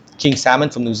getting king salmon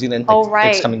from New Zealand Oh, next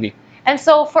right. coming week. And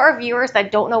so for our viewers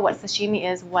that don't know what sashimi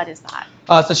is, what is that?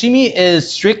 Sashimi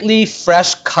is strictly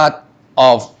fresh cut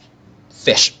of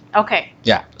fish. Okay.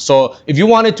 Yeah. So if you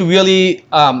wanted to really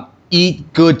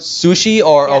eat good sushi,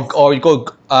 Yes. or you go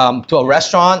to a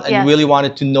restaurant and Yes. you really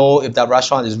wanted to know if that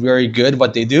restaurant is very good,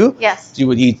 what they do, Yes. you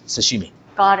would eat sashimi.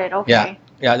 Got it. Okay. Yeah.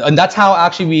 Yeah. And that's how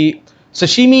actually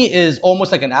sashimi is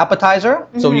almost like an appetizer.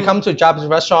 So when you Mhm. come to a Japanese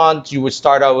restaurant, you would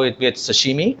start out with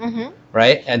sashimi, Mm-hmm.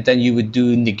 right? And then you would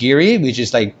do nigiri, which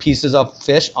is like pieces of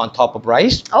fish on top of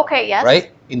rice, Okay. Yes. right?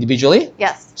 Individually.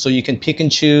 Yes. So you can pick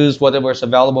and choose whatever is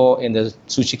available in the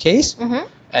sushi case. Mm-hmm.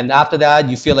 And after that,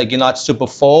 you feel like you're not super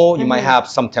full. You might Mhm. have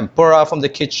some tempura from the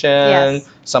kitchen, Yes.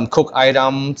 some cooked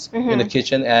items in the Mhm.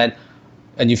 kitchen,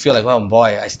 and you feel like, oh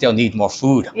boy, I still need more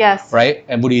food, Yes. right?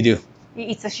 And what do? You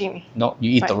eat sashimi. No,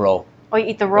 you eat the roll. Oh, you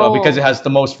eat the roll. Because it has the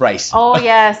most rice. Oh,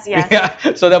 yes, yes.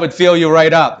 Yeah, so that would fill you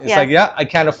right up. It's Yes. like, yeah, I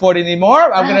can't afford it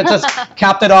anymore. I'm gonna just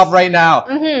cap it off right now.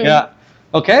 Mhm. Yeah.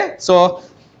 Okay, so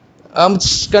I'm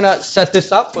just gonna set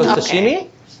this up with sashimi.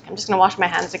 I'm just gonna wash my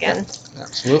hands again. Yeah,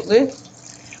 absolutely.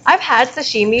 I've had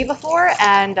sashimi before,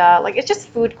 and like it's just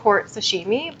food court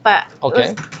sashimi, but it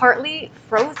was partly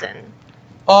frozen.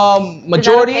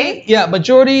 Majority, okay? yeah,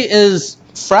 majority is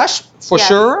fresh for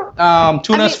sure.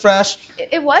 Tuna's fresh.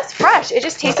 It was fresh. It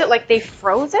just tasted like they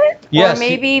froze it. Yes. Or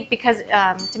maybe because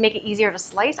to make it easier to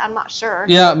slice. I'm not sure.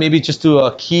 Yeah, maybe just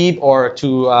to keep or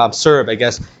to serve, I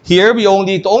guess. Here the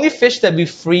only fish that we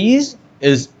freeze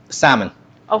is salmon.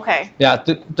 Okay. Yeah,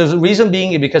 the reason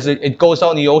being is because it goes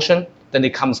out in the ocean, then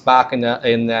it comes back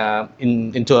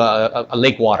into a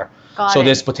lake water. So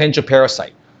there's potential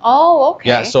parasite. Oh, okay.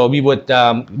 Yeah, so we would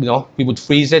we would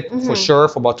freeze it for sure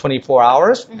for about 24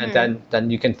 hours, and then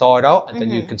you can thaw it out, and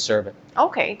then you can serve it.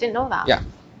 Okay, didn't know that. Yeah.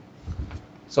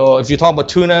 So if you talk about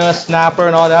tuna, snapper,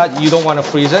 and all that, you don't want to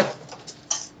freeze it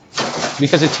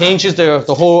because it changes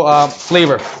the whole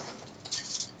flavor.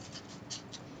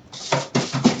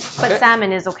 But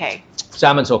salmon is okay.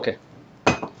 Salmon's okay.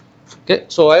 Okay,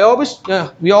 so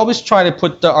we always try to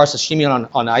put our sashimi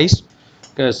on ice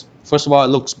because first of all it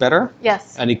looks better.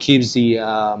 Yes. And it keeps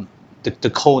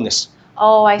the coldness.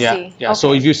 Oh, I see. Yeah. Okay.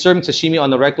 So if you're serving sashimi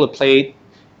on a regular plate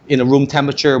in a room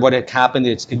temperature, what happens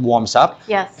is it warms up.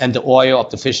 Yes. And the oil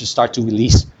of the fish start to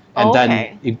release, and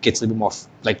then it gets a little bit more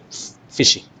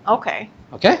fishy. Okay.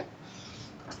 Okay.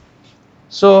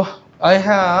 So I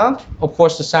have, of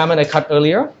course, the salmon I cut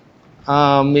earlier.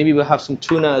 Maybe we'll have some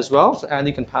tuna as well. So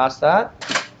Andy can pass that.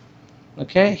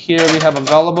 Okay. Here we have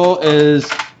available is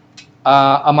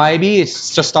amaibi.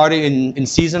 It's just started in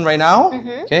season right now.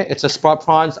 Okay. It's a spot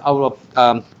prawns out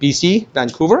of BC,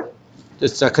 Vancouver.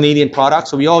 It's a Canadian product,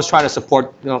 so we always try to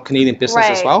support Canadian business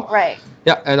as well. Right.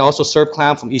 Yeah, and also surf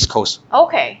clam from East Coast.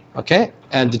 Okay. Okay,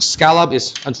 and the scallop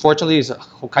is unfortunately is a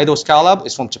Hokkaido scallop.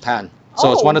 It's from Japan,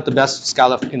 so it's one of the best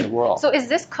scallop in the world. So is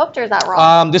this cooked or is that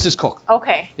raw? This is cooked.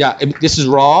 Okay. Yeah, this is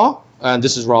raw, and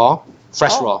this is raw,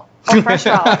 fresh raw. Oh, fresh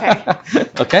raw. Okay.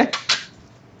 Okay.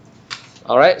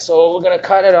 All right, so we're gonna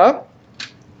cut it up.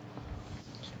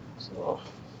 So,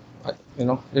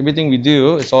 everything we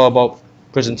do is all about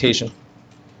presentation.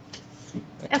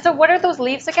 And so what are those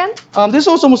leaves again? This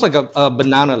is almost like a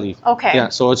banana leaf. Okay. Yeah,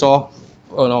 so it's all,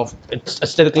 it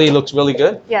aesthetically looks really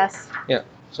good. Yes. Yeah,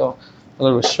 so a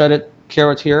little shredded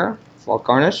carrot here for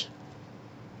garnish.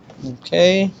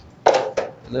 Okay,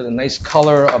 a little nice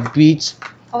color of beets.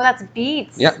 Oh, that's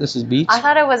beets. Yeah, this is beets. I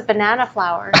thought it was banana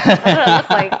flour. That's what it looks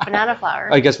like, banana flour.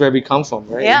 I guess where we come from,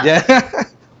 right? Yeah.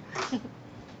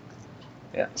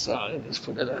 Yeah, so I just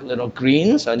put a little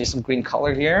green, so I need some green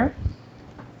color here.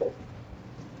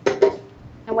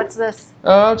 And what's this?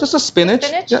 Just a spinach.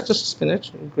 Spinach? Yeah, just a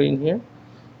spinach, green here.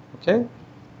 Okay.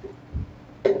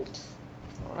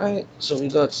 All right, so we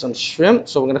got some shrimp.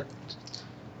 So we're gonna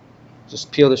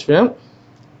just peel the shrimp,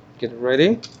 get it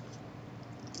ready.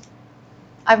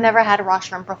 I've never had raw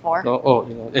shrimp before.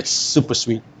 No, it's super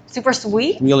sweet. Super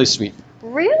sweet? Really sweet.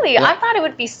 Really? Yeah. I thought it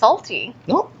would be salty.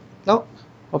 No.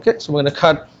 Okay, so we're gonna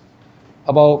cut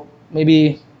about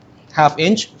maybe ½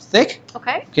 inch thick.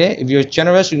 Okay. Okay, if you're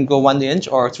generous, you can go 1 inch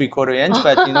or 3/4 inch,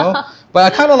 but but I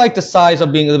kind of like the size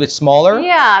of being a little bit smaller.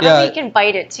 Yeah, that way you can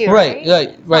bite it too. Right.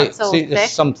 Not so See, thick.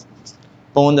 there's some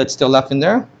bone that's still left in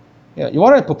there. Yeah, you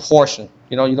want it in proportion.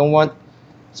 You don't want.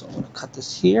 So I'm gonna cut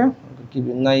this here. I'm gonna give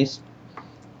you a nice,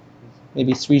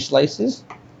 maybe 3 slices.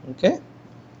 Okay.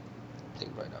 Take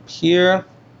right up here.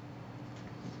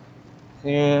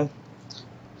 Here.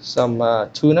 Some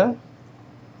tuna.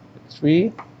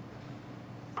 3.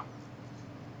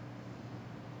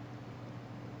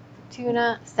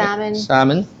 Tuna, salmon.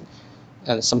 Salmon,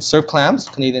 and some surf clams,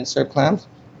 Canadian surf clams.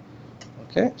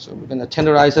 Okay, so we're gonna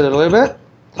tenderize it a little bit.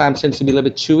 Clam tends to be a little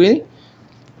bit chewy,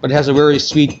 but it has a very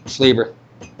sweet flavor.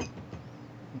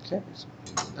 Okay, so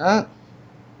do that.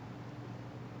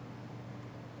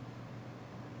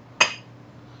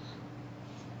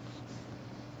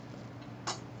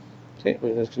 Okay,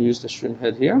 we're going to use the shrimp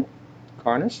head here,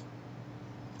 garnish.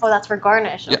 Oh, that's for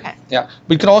garnish. Okay. Yeah.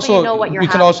 We can also you know what you're we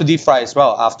can having. also deep fry as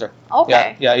well after.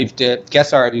 Okay. Yeah. If the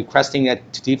guests are requesting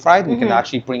it to deep fry, we can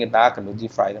actually bring it back and we'll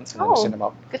deep fry them and then we send them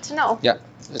out. Good to know. Yeah,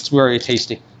 it's very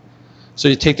tasty. So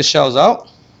you take the shells out.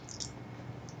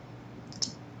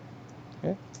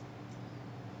 Okay.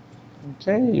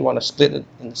 Okay. You want to split it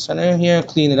in the center here.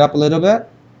 Clean it up a little bit.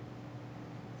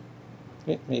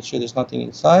 Okay. Make sure there's nothing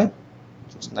inside.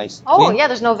 Just nice. Oh, clean. yeah,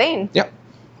 there's no vein. Yep.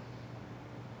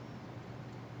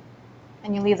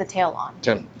 And you leave the tail on.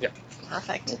 Yeah.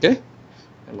 Perfect. Okay.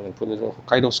 I'm gonna put a little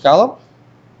Hokkaido scallop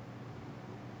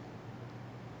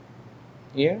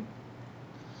here.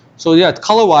 So yeah,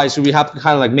 color-wise, we have to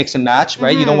kind of like mix and match,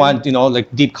 right? You don't want,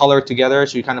 like deep color together,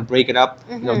 so you kind of break it up.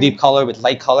 Deep color with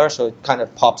light color, so it kind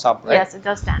of pops up, right? Yes, it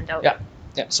does stand out. Yeah.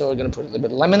 Yeah. So we're gonna put a little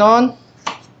bit of lemon on.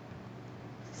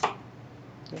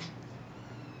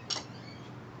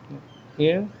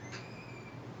 Here.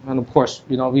 And of course,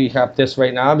 we have this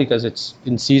right now because it's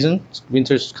in season.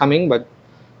 Winter's coming, but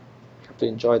you have to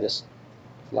enjoy this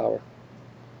flour.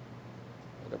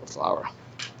 Whatever flour.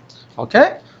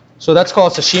 Okay. So that's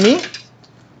called sashimi,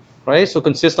 right? So it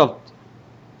consists of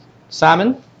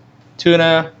salmon,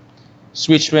 tuna,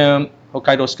 sweet shrimp,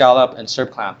 Hokkaido scallop, and surf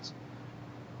clams.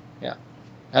 Yeah,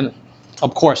 and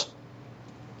of course.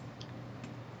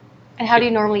 And how do you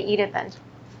normally eat it then?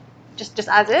 Just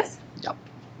as is? Yep.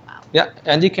 Wow. Yeah,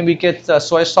 Andy, can we get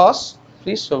soy sauce,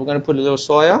 please? So we're gonna put a little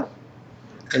soya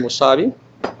and wasabi.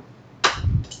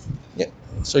 Yeah.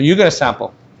 So you're gonna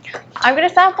sample. I'm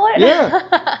gonna sample it.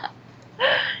 Yeah.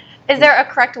 Is there a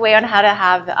correct way on how to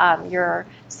have your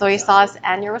soy sauce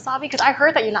and your wasabi? Because I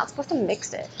heard that you're not supposed to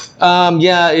mix it.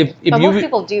 Yeah, if but most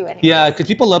people do anyway. Yeah, because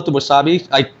people love the wasabi.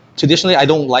 Traditionally, I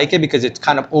don't like it because it's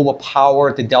kind of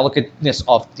overpowered the delicateness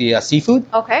of the seafood.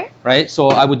 Okay. Right, so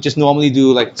I would just normally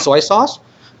do like soy sauce,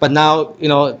 but now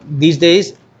these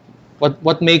days,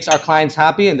 what makes our clients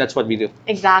happy, and that's what we do.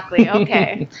 Exactly.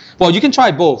 Okay. Well, you can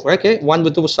try both, right? Okay, one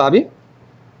with the wasabi.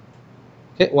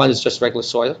 Okay, one is just regular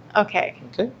soy. Okay.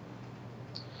 Okay.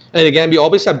 And again, we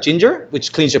always have ginger,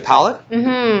 which cleans your palate.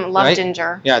 Love right?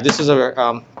 ginger. Yeah, this is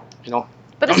a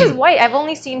But this is white. I've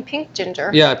only seen pink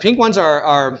ginger. Yeah, pink ones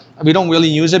are we don't really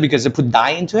use it because they put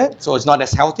dye into it, so it's not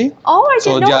as healthy. Oh, I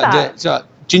didn't know that. So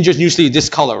ginger is usually this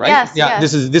color, right? Yes. Yeah,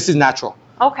 yes. this is natural.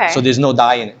 Okay. So there's no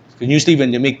dye in it. Usually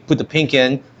when they put the pink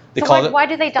in, they call it. Why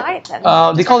do they dye it then?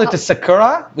 They call it the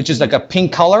sakura, which is like a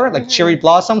pink color, like cherry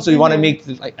blossom. So you want to make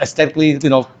it like aesthetically,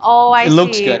 Oh, I see. it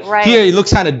looks good. Right. Here it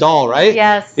looks kind of dull, right?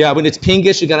 Yes. Yeah, when it's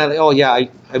pinkish, you're gonna like, oh yeah, I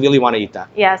really want to eat that.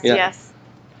 Yes. Yeah. Yes.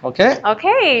 Okay.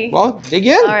 Okay. Well, dig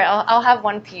in. All right, I'll have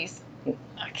one piece.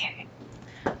 Okay.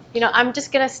 I'm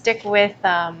just gonna stick with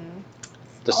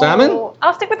The salmon.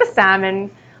 I'll stick with the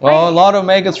salmon. Well, a lot of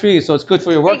omega-3, so it's good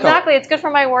for your workout. Exactly, it's good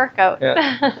for my workout.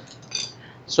 Yeah.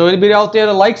 So anybody out there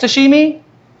that likes sashimi,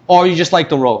 or you just like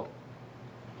the roll?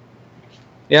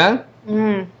 Yeah.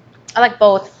 I like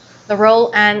both the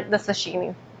roll and the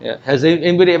sashimi. Yeah. Has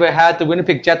anybody ever had the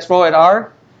Winnipeg Jets roll at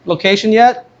our location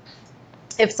yet?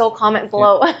 If so, comment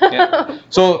below. Yeah.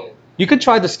 So you could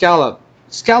try the scallop.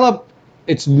 Scallop,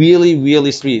 it's really,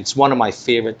 really sweet. It's one of my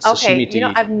favorite sashimi to eat.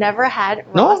 I've never had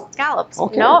raw scallops.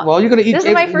 Okay. No. Well, you're gonna eat This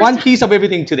is my first one time. piece of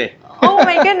everything today. Oh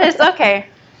my goodness. Okay.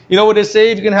 You know what they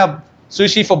say? If you can have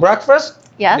sushi for breakfast,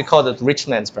 Yes. they call it rich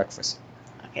man's breakfast.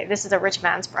 Okay, this is a rich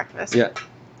man's breakfast. Yeah.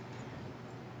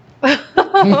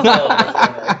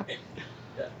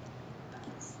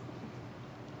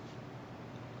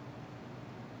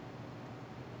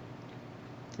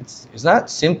 It's not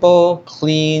simple,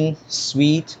 clean,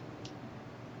 sweet.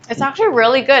 It's actually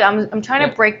really good. I'm trying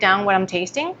to break down what I'm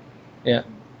tasting. Yeah.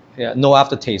 Yeah. No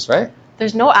aftertaste, right?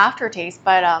 There's no aftertaste,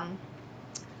 but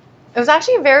it was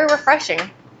actually very refreshing.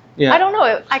 Yeah. I don't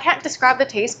know. I can't describe the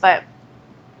taste, but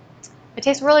it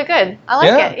tastes really good. I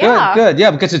like it. Yeah. Good.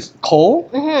 Yeah, because it's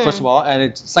cold, Mhm. first of all, and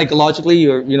it's psychologically,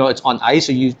 it's on ice,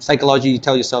 so you psychologically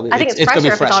tell yourself I think it's gonna be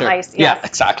fresher if it's on fresher. ice, Yeah, yes.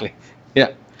 exactly. Yeah.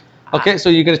 Okay, so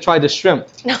you're gonna try the shrimp.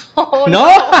 No. No?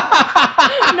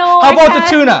 No. How I about the can't.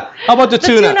 tuna? How about the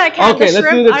tuna? The tuna I can't. Okay, The let's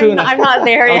do shrimp, the tuna. I'm not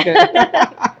there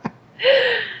yet.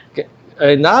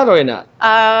 Okay. Not or not?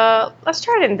 Let's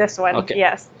try it in this one. Okay.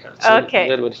 Yes. So Okay. A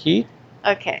little bit of heat.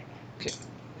 Okay. Okay.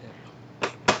 A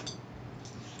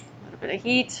little bit of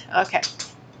heat. Okay.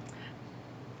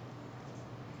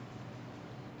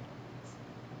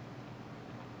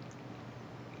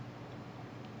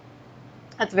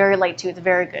 That's very light too. It's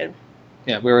very good.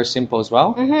 Yeah, very simple as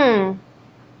well. I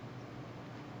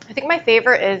think my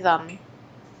favorite is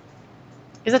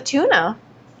a tuna.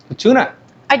 The tuna.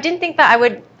 I didn't think that I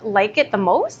would like it the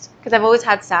most because I've always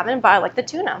had salmon, but I like the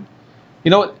tuna.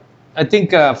 You know what? I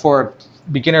think for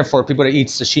people that eat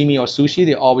sashimi or sushi,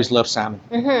 they always love salmon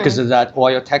because of that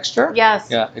oil texture. Yes.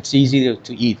 Yeah, it's easy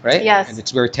to eat, right? Yes. And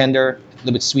it's very tender, a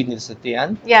little bit sweetness at the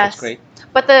end. Yes. That's great.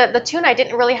 But the tuna, I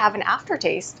didn't really have an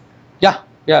aftertaste. Yeah,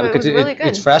 So it because was really good.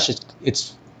 it's fresh.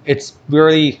 It's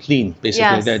really clean,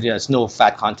 basically. Yes. There's no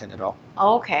fat content at all.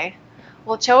 Okay.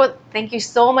 Well, Cho, thank you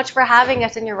so much for having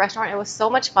us in your restaurant. It was so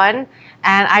much fun,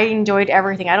 and I enjoyed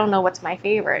everything. I don't know what's my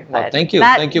favorite. Well, but thank you.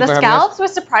 Thank you for the having us. scallops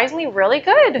was surprisingly really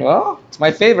good. Well, it's my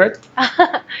favorite.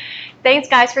 Thanks,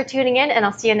 guys, for tuning in, and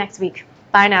I'll see you next week.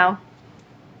 Bye now.